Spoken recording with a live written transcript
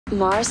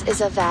Mars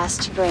is a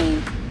vast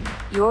brain.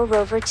 Your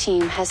rover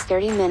team has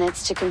 30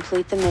 minutes to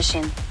complete the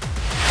mission.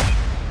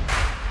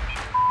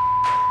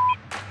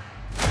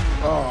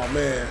 Oh,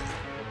 man.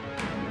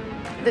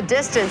 The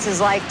distance is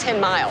like 10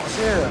 miles.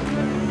 Yeah.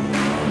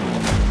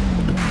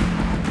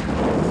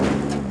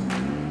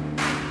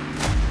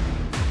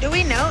 Do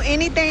we know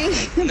anything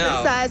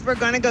besides we're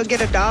gonna go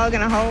get a dog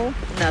in a hole?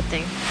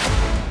 Nothing.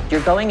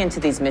 You're going into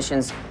these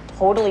missions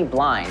totally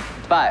blind,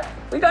 but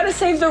we gotta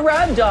save the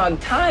raddog.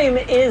 Time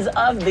is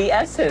of the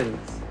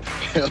essence.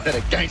 Let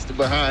a gangster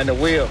behind the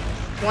wheel.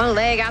 One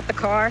leg out the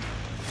car.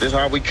 This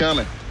how we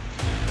coming.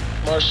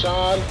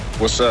 Marshawn.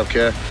 What's up,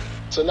 Kat?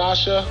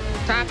 Tinashe.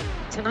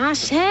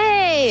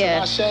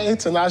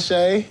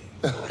 Tinashe.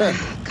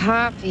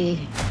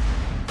 Copy.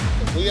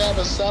 We have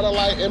a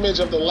satellite image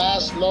of the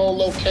last known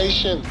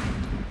location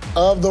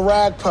of the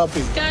rag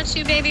puppy. Got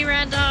you, baby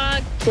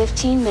raddog.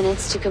 15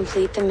 minutes to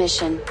complete the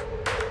mission.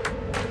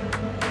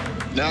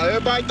 Now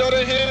everybody throw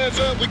their hands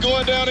up. We're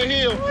going down the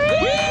hill.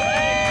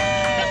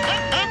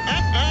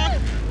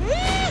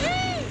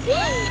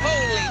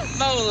 Holy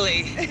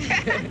moly.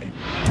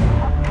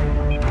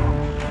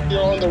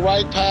 You're on the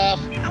right path.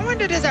 I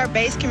wonder, does our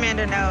base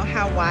commander know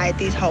how wide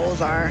these holes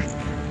are?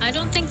 I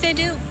don't think they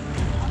do.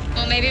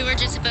 Well, maybe we're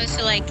just supposed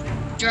to, like,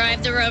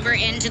 drive the rover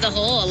into the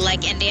hole,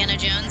 like Indiana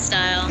Jones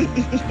style.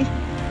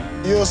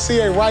 You'll see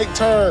a right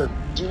turn.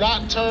 Do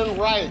not turn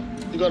right.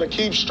 You're gonna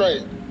keep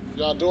straight.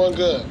 Y'all doing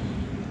good.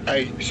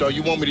 Hey, so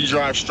you want me to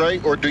drive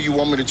straight, or do you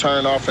want me to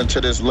turn off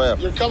into this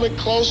left? You're coming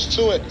close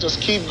to it.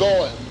 Just keep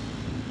going.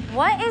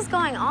 What is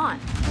going on?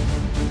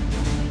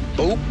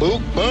 Boop,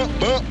 boop, bump,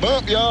 bump,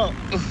 bump, y'all.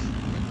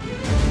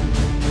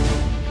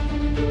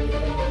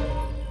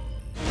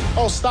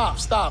 Oh, stop,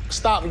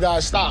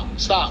 guys, stop.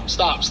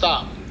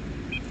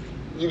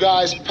 You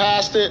guys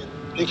passed it.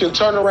 You can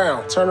turn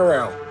around.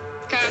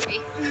 Copy.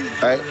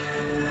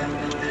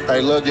 Hey,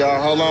 look, y'all,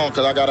 hold on,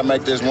 because I got to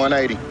make this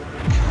 180.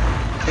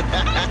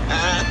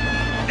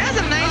 That's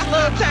a nice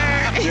little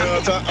turn. You know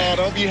what I'm talking? Oh,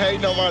 don't be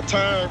hating on my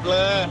turn,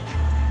 blood.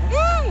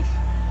 Woo!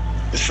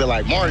 This feel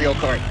like Mario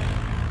Kart.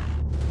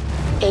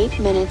 8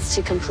 minutes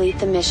to complete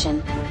the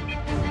mission.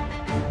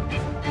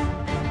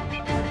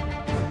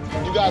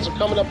 You guys are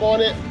coming up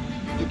on it.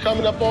 You're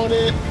coming up on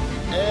it.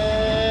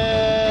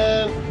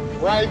 And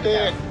right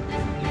there.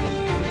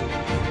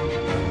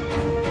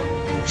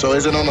 So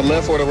is it on the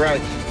left or the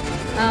right?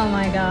 Oh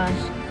my gosh.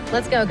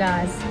 Let's go,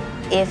 guys.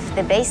 If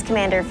the base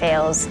commander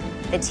fails,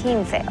 the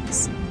team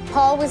fails.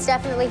 Paul was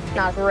definitely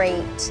not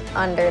great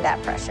under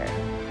that pressure.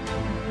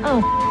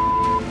 Oh.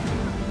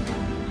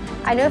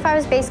 I knew if I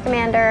was base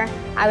commander,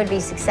 I would be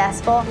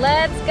successful.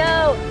 Let's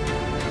go.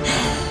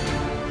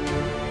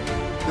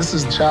 This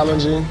is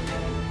challenging,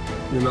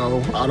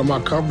 out of my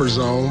comfort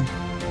zone.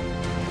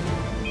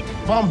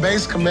 If I'm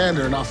base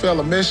commander and I fail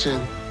a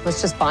mission,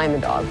 Let's just find the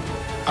dog.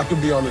 I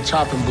could be on the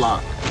chopping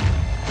block.